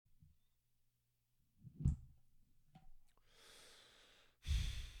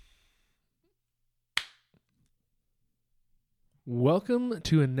Welcome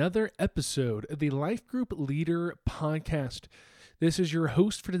to another episode of the Life Group Leader Podcast. This is your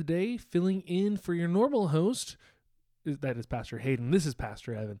host for today, filling in for your normal host. That is Pastor Hayden. This is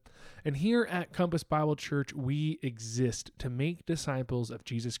Pastor Evan. And here at Compass Bible Church, we exist to make disciples of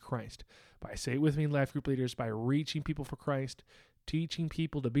Jesus Christ. By, say it with me, Life Group Leaders, by reaching people for Christ, teaching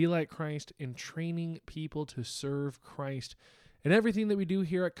people to be like Christ, and training people to serve Christ. And everything that we do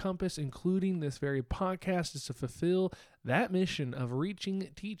here at Compass, including this very podcast, is to fulfill that mission of reaching,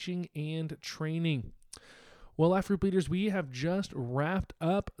 teaching, and training. Well, Life Group Leaders, we have just wrapped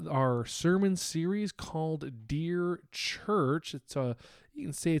up our sermon series called Dear Church. You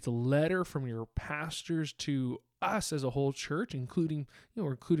can say it's a letter from your pastors to us as a whole church, including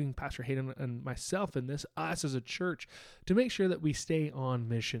Pastor Hayden and myself in this, us as a church, to make sure that we stay on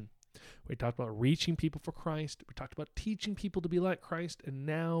mission. We talked about reaching people for Christ. We talked about teaching people to be like Christ. And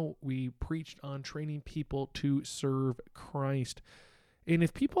now we preached on training people to serve Christ. And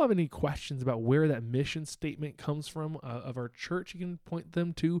if people have any questions about where that mission statement comes from of our church, you can point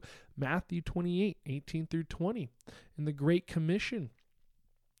them to Matthew 28, 18 through 20 in the Great Commission,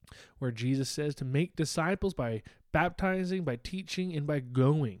 where Jesus says to make disciples by baptizing, by teaching, and by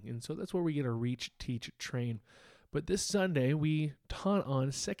going. And so that's where we get to reach, teach, train. But this Sunday, we taught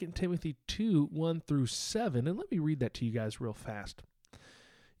on 2 Timothy 2, 1 through 7, and let me read that to you guys real fast.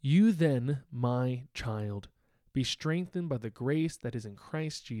 You then, my child, be strengthened by the grace that is in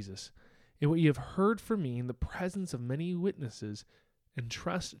Christ Jesus, and what you have heard from me in the presence of many witnesses,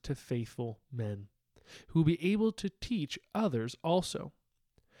 entrust to faithful men, who will be able to teach others also.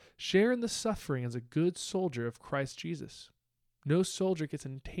 Share in the suffering as a good soldier of Christ Jesus. No soldier gets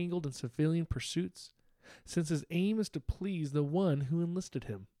entangled in civilian pursuits, since his aim is to please the one who enlisted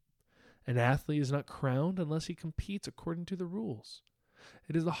him. An athlete is not crowned unless he competes according to the rules.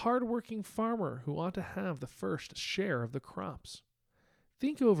 It is the hard-working farmer who ought to have the first share of the crops.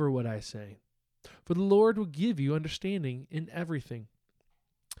 Think over what I say, for the Lord will give you understanding in everything.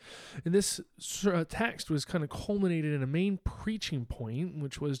 And this text was kind of culminated in a main preaching point,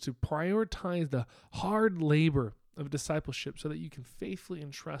 which was to prioritize the hard labor of discipleship so that you can faithfully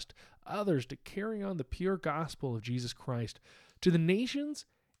entrust others to carry on the pure gospel of Jesus Christ to the nations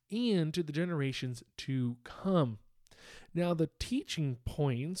and to the generations to come. Now, the teaching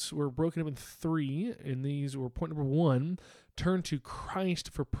points were broken up in three, and these were point number 1, turn to Christ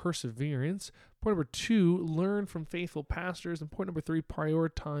for perseverance. Point number 2, learn from faithful pastors. And point number 3,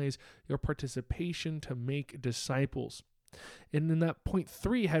 prioritize your participation to make disciples. And then that point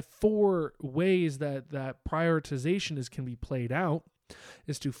 3 had 4 ways that prioritization can be played out.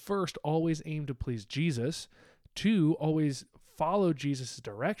 Is to first always aim to please Jesus. 2, always follow Jesus'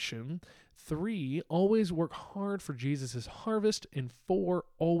 direction. 3, always work hard for Jesus' harvest. And 4,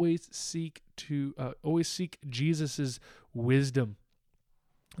 always seek Jesus' wisdom.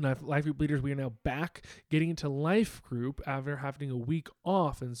 Now, Life Group Leaders, we are now back getting into Life Group after having a week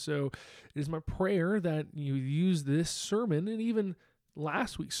off. And so it is my prayer that you use this sermon and even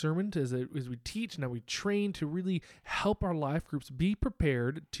last week's sermon as we teach, now we train to really help our life groups be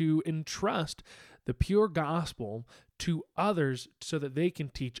prepared to entrust the pure gospel to others so that they can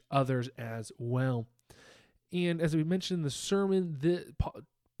teach others as well. And as we mentioned in the sermon,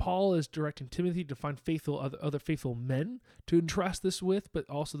 Paul is directing Timothy to find other faithful men to entrust this with, but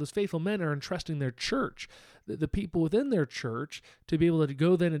also those faithful men are entrusting their church, the people within their church, to be able to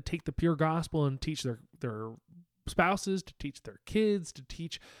go then and take the pure gospel and teach their spouses, to teach their kids, to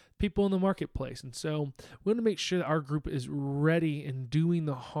teach people in the marketplace. And so we want to make sure that our group is ready and doing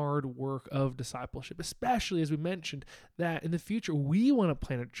the hard work of discipleship, especially as we mentioned that in the future we want to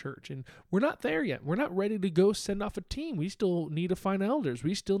plant a church, and we're not there yet. We're not ready to go send off a team. We still need to find elders.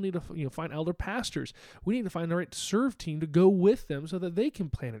 We still need to find elder pastors. We need to find the right serve team to go with them so that they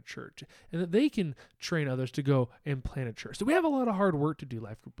can plant a church and that they can train others to go and plant a church. So we have a lot of hard work to do,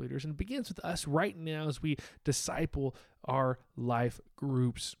 Life Group Leaders, and it begins with us right now as we disciple our life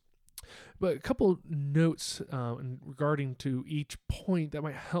groups. But a couple notes regarding to each point that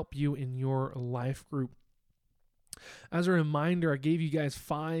might help you in your life group. As a reminder, I gave you guys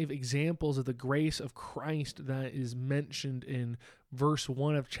 5 examples of the grace of Christ that is mentioned in verse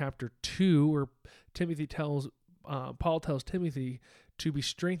 1 of chapter 2, where Paul tells Timothy to be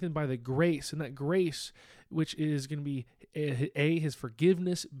strengthened by the grace, and that grace, which is going to be A, his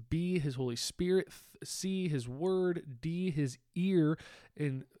forgiveness, B, his Holy Spirit, C, his word, D, his ear,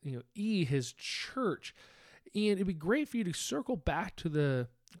 and E, his church. And it'd be great for you to circle back to the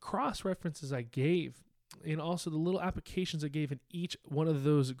cross references I gave and also the little applications it gave in each one of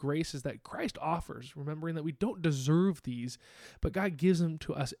those graces that Christ offers, remembering that we don't deserve these, but God gives them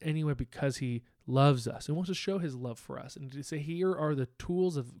to us anyway because he loves us and wants to show his love for us, and to say, here are the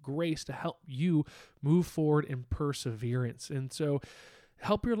tools of grace to help you move forward in perseverance. And so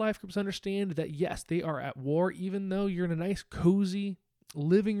help your life groups understand that, yes, they are at war, even though you're in a nice, cozy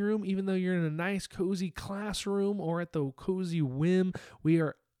living room, even though you're in a nice, cozy classroom or at the cozy whim, we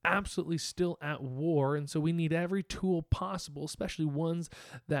are absolutely still at war. And so we need every tool possible, especially ones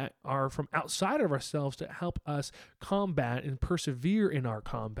that are from outside of ourselves, to help us combat and persevere in our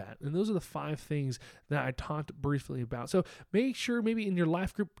combat. And those are the 5 things that I talked briefly about. So make sure maybe in your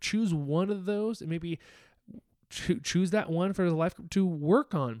life group, choose one of those, and maybe choose that one for the life group to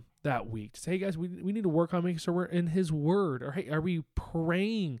work on that week. To say, hey guys, we need to work on making sure we're in his word, or hey, are we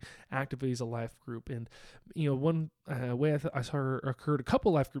praying actively as a life group? And one way I saw occurred a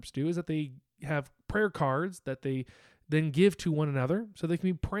couple life groups do is that they have prayer cards that they then give to one another, so they can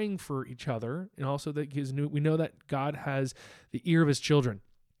be praying for each other, and also that we know that God has the ear of his children.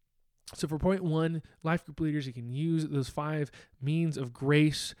 So for point 1, life group leaders, you can use those 5 means of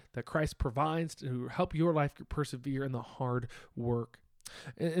grace that Christ provides to help your life group persevere in the hard work.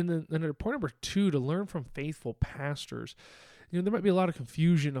 And then point number 2, to learn from faithful pastors. There might be a lot of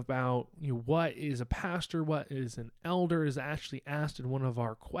confusion about what is a pastor, what is an elder, is actually asked in one of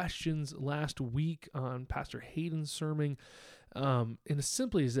our questions last week on Pastor Hayden's sermon. And as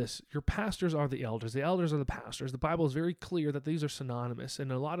simply as this: your pastors are the elders are the pastors. The Bible is very clear that these are synonymous,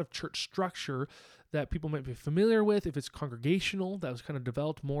 and a lot of church structure that people might be familiar with, if it's congregational, that was kind of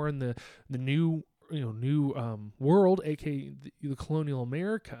developed more in the new world, aka the colonial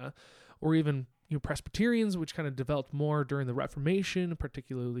America, or even Presbyterians, which kind of developed more during the Reformation,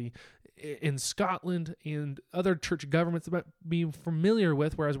 particularly in Scotland, and other church governments that might be familiar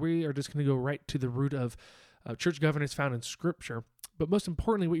with, whereas we are just going to go right to the root of church governance found in Scripture. But most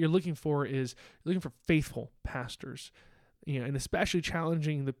importantly, what you're looking for is faithful pastors. And especially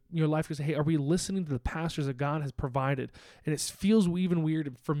challenging your life to say, hey, are we listening to the pastors that God has provided? And it feels even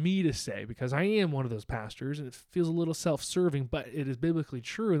weird for me to say, because I am one of those pastors, and it feels a little self-serving, but it is biblically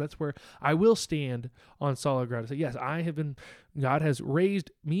true. And that's where I will stand on solid ground and say, yes, God has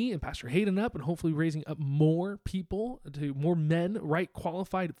raised me and Pastor Hayden up, and hopefully raising up more people, more men, right,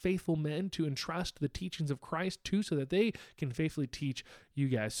 qualified, faithful men, to entrust the teachings of Christ to, so that they can faithfully teach you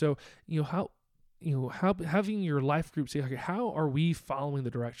guys. So, having your life group say, okay, how are we following the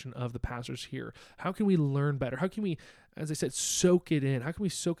direction of the pastors here? How can we learn better? How can we, as I said, soak it in? How can we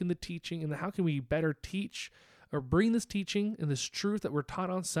soak in the teaching, and how can we better teach or bring this teaching and this truth that we're taught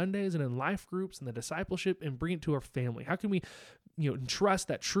on Sundays and in life groups and the discipleship, and bring it to our family? How can we, entrust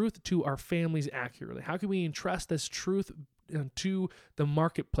that truth to our families accurately? How can we entrust this truth to the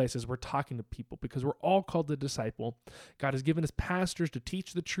marketplace as we're talking to people? Because we're all called to disciple. God has given us pastors to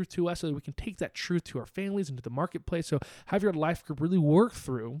teach the truth to us, so that we can take that truth to our families and to the marketplace. So have your life group really work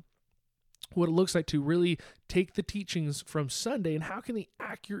through what it looks like to really take the teachings from Sunday, and how can they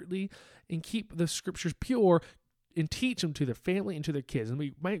accurately and keep the Scriptures pure and teach them to their family and to their kids. And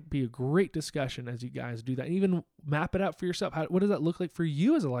it might be a great discussion as you guys do that, and even map it out for yourself. What does that look like for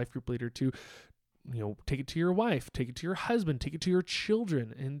you as a life group leader to take it to your wife, take it to your husband, take it to your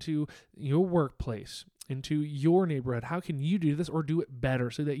children, into your workplace, into your neighborhood? How can you do this or do it better,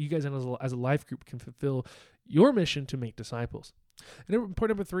 so that you guys as a life group can fulfill your mission to make disciples? And point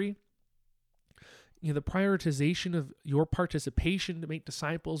number 3, the prioritization of your participation to make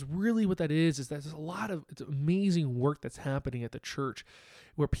disciples. Really what that is that there's it's amazing work that's happening at the church,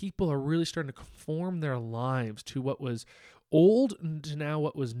 where people are really starting to conform their lives to what was old to now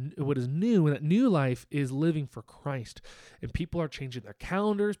what is new, and that new life is living for Christ. And people are changing their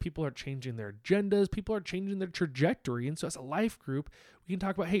calendars, people are changing their agendas, people are changing their trajectory. And so as a life group, we can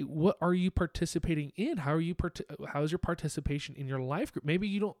talk about, hey, what are you participating in? How is your participation in your life group?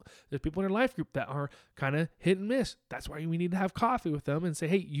 Maybe there's people in your life group that are kind of hit and miss. That's why we need to have coffee with them and say,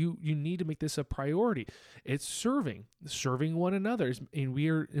 hey, you need to make this a priority. It's serving one another. And we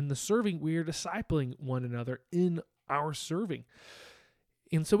are in the serving, we are discipling one another in our serving.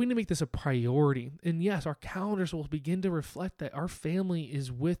 And so we need to make this a priority. And yes, our calendars will begin to reflect that our family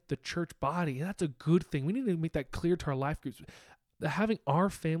is with the church body. And that's a good thing. We need to make that clear to our life groups. That having our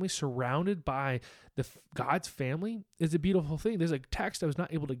family surrounded by God's family is a beautiful thing. There's a text I was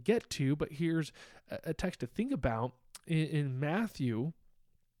not able to get to, but here's a text to think about in Matthew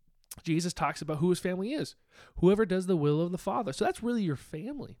Jesus talks about who his family is. Whoever does the will of the Father. So that's really your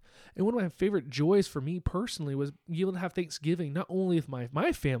family. And one of my favorite joys for me personally was being able to have Thanksgiving, not only with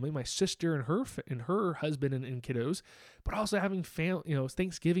my family, my sister and her husband and kiddos, but also having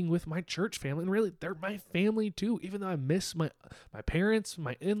Thanksgiving with my church family. And really, they're my family too. Even though I miss my parents,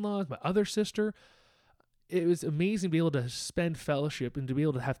 my in-laws, my other sister, it was amazing to be able to spend fellowship and to be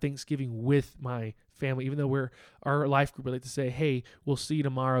able to have Thanksgiving with my family, even though our life group would like to say, hey, we'll see you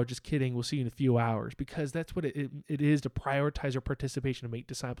tomorrow. Just kidding. We'll see you in a few hours, because that's what it is to prioritize our participation to make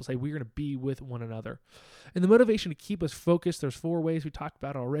disciples. Hey, we're going to be with one another. And the motivation to keep us focused, there's 4 ways we talked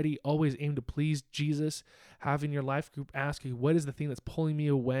about already. Always aim to please Jesus. Having your life group ask you, what is the thing that's pulling me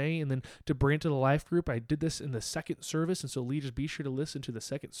away? And then to bring it to the life group. I did this in the second service. And so leaders, be sure to listen to the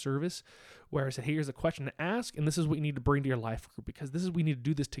second service where I said, hey, here's a question to ask. And this is what you need to bring to your life group, because we need to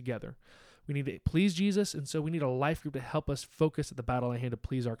do this together. We need to please Jesus, and so we need a life group to help us focus at the battle at hand to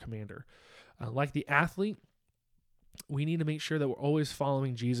please our commander. Like the athlete, we need to make sure that we're always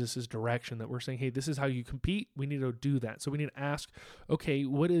following Jesus' direction, that we're saying, hey, this is how you compete. We need to do that. So we need to ask, okay,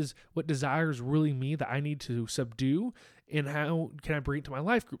 what desires really me that I need to subdue, and how can I bring it to my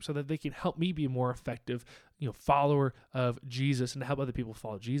life group so that they can help me be a more effective follower of Jesus and to help other people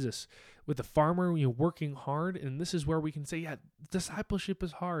follow Jesus. With the farmer, working hard, and this is where we can say, yeah, discipleship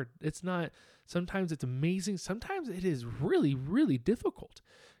is hard. It's not, sometimes it's amazing. Sometimes it is really, really difficult.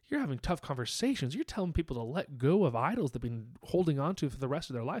 You're having tough conversations. You're telling people to let go of idols they've been holding on to for the rest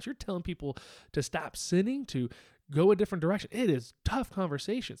of their lives. You're telling people to stop sinning, to go a different direction. It is tough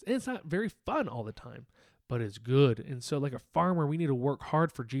conversations. And it's not very fun all the time, but it's good. And so like a farmer, we need to work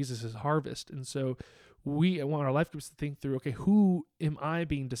hard for Jesus' harvest. And so we want our life groups to think through, okay, who am I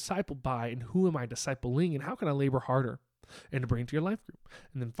being discipled by, and who am I discipling, and how can I labor harder, and to bring it to your life group.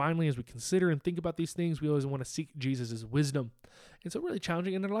 And then finally, as we consider and think about these things, we always want to seek Jesus' wisdom. And so really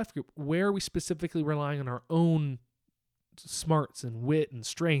challenging in our life group, where are we specifically relying on our own smarts and wit and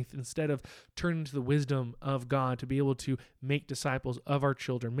strength instead of turning to the wisdom of God to be able to make disciples of our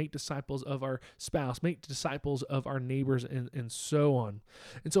children, make disciples of our spouse, make disciples of our neighbors, and so on.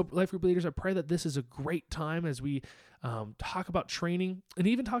 And so life group leaders, I pray that this is a great time as we talk about training and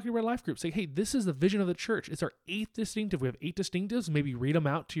even talking about life groups. Say, hey, this is the vision of the church. It's our 8th distinctive. We have 8 distinctives. Maybe read them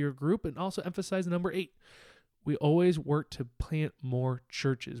out to your group and also emphasize number 8. We always work to plant more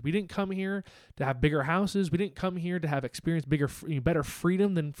churches. We didn't come here to have bigger houses. We didn't come here to have experienced better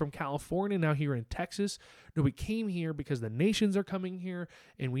freedom than from California, now here in Texas. No, we came here because the nations are coming here,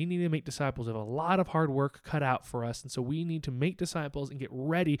 and we need to make disciples. We have a lot of hard work cut out for us, and so we need to make disciples and get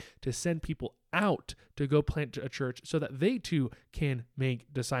ready to send people out to go plant a church so that they too can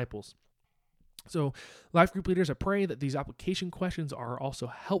make disciples. So life group leaders, I pray that these application questions are also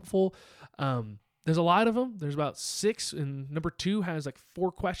helpful. There's a lot of them. There's about 6, and number 2 has like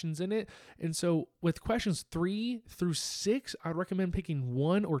 4 questions in it. And so with questions 3 through 6, I'd recommend picking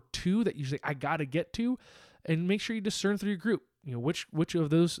 1 or 2 that you say, I got to get to, and make sure you discern through your group. Which of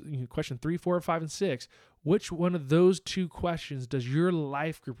those, question 3, 4, 5, and 6, which one of those 2 questions does your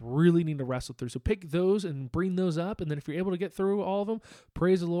life group really need to wrestle through? So pick those and bring those up. And then if you're able to get through all of them,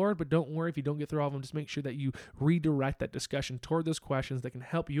 praise the Lord. But don't worry if you don't get through all of them. Just make sure that you redirect that discussion toward those questions that can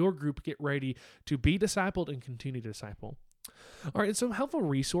help your group get ready to be discipled and continue to disciple. All right, and some helpful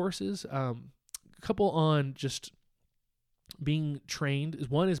resources. A couple on just being trained.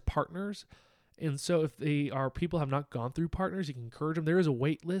 One is partners. And so if people have not gone through partners, you can encourage them. There is a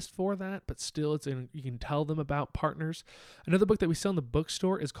wait list for that, but still you can tell them about partners. Another book that we sell in the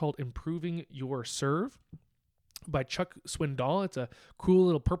bookstore is called Improving Your Serve by Chuck Swindoll. It's a cool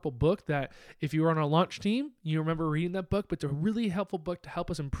little purple book that if you were on our launch team, you remember reading that book, but it's a really helpful book to help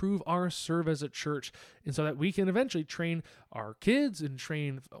us improve our serve as a church, and so that we can eventually train our kids and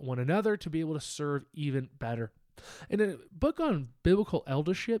train one another to be able to serve even better. And a book on biblical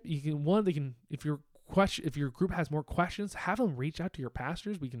eldership, if your group has more questions, have them reach out to your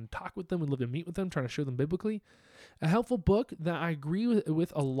pastors. We can talk with them and love to meet with them, trying to show them biblically. A helpful book that I agree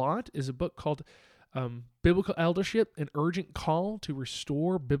with a lot is a book called Biblical Eldership, An Urgent Call to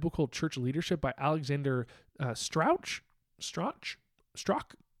Restore Biblical Church Leadership by Alexander Strauch.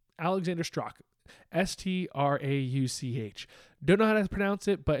 Alexander Strauch. Strauch. Don't know how to pronounce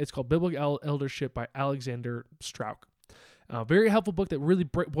it, but it's called Biblical Eldership by Alexander Strauch. Very helpful book that really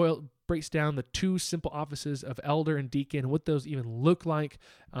breaks down the 2 simple offices of elder and deacon and what those even look like.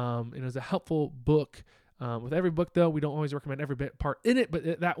 And it's a helpful book. With every book, though, we don't always recommend every part in it,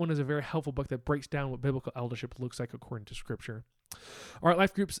 but that one is a very helpful book that breaks down what biblical eldership looks like according to Scripture. All right,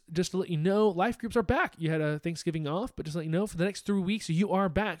 life groups, just to let you know, life groups are back. You had a Thanksgiving off, but just to let you know, for the next 3 weeks, you are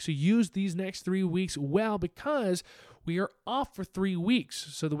back. So use these next 3 weeks well, because we are off for 3 weeks.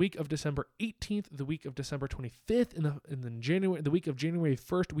 So the week of December 18th, the week of December 25th, and then the week of January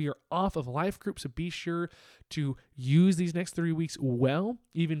 1st, we are off of life groups. So be sure to use these next 3 weeks well.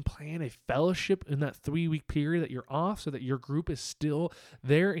 Even plan a fellowship in that 3-week period that you're off, so that your group is still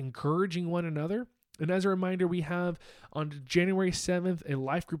there encouraging one another. And as a reminder, we have on January 7th a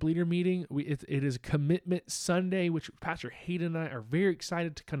life group leader meeting. It is Commitment Sunday, which Pastor Hayden and I are very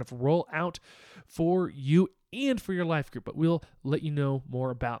excited to kind of roll out for you and for your life group. But we'll let you know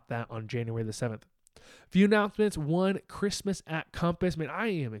more about that on January the 7th. Few announcements. One, Christmas at Compass. Man, I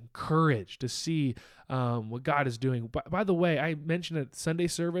am encouraged to see what God is doing. By the way, I mentioned at Sunday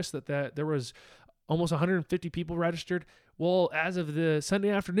service that there was almost 150 people registered. Well, as of the Sunday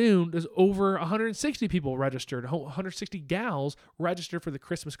afternoon, there's over 160 people registered, 160 gals registered for the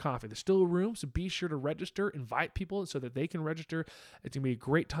Christmas coffee. There's still room, so be sure to register, invite people so that they can register. It's going to be a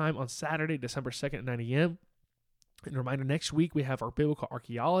great time on Saturday, December 2nd at 9 a.m. And a reminder, next week we have our biblical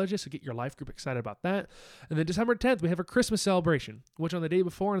archaeologist, so get your life group excited about that. And then December 10th, we have our Christmas celebration, which on the day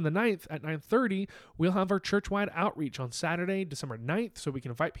before, on the 9th at 9:30, we'll have our church-wide outreach on Saturday, December 9th, so we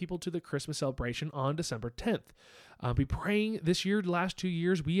can invite people to the Christmas celebration on December 10th. Be praying this year, the last 2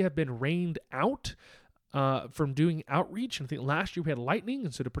 years, we have been rained out from doing outreach. And I think last year we had lightning,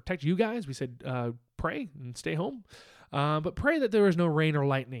 and so to protect you guys, we said pray and stay home. But pray that there is no rain or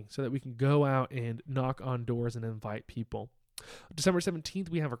lightning so that we can go out and knock on doors and invite people. December 17th,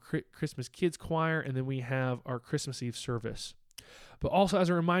 we have our Christmas Kids Choir, and then we have our Christmas Eve service. But also, as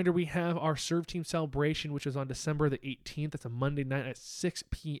a reminder, we have our Serve Team Celebration, which is on December the 18th. That's a Monday night at 6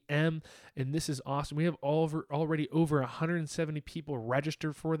 p.m., and this is awesome. We have already over 170 people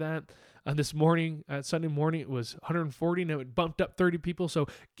registered for that. This morning, Sunday morning, it was 140. Now it bumped up 30 people, so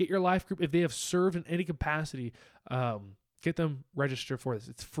get your life group. If they have served in any capacity, get them registered for this.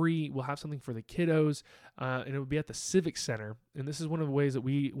 It's free. We'll have something for the kiddos, and it will be at the Civic Center. And this is one of the ways that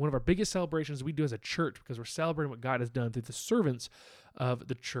one of our biggest celebrations we do as a church, because we're celebrating what God has done through the servants of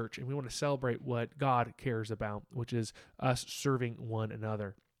the church, and we want to celebrate what God cares about, which is us serving one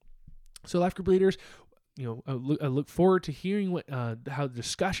another. So, life group leaders, I look forward to hearing how the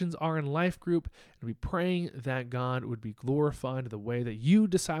discussions are in life group, and be praying that God would be glorified in the way that you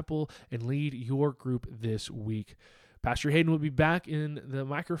disciple and lead your group this week. Pastor Hayden will be back in the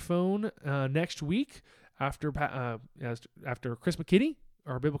microphone next week after Chris McKinney,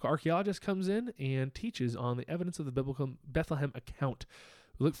 our biblical archaeologist, comes in and teaches on the evidence of the biblical Bethlehem account.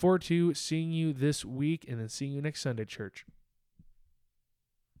 We look forward to seeing you this week, and then seeing you next Sunday, church.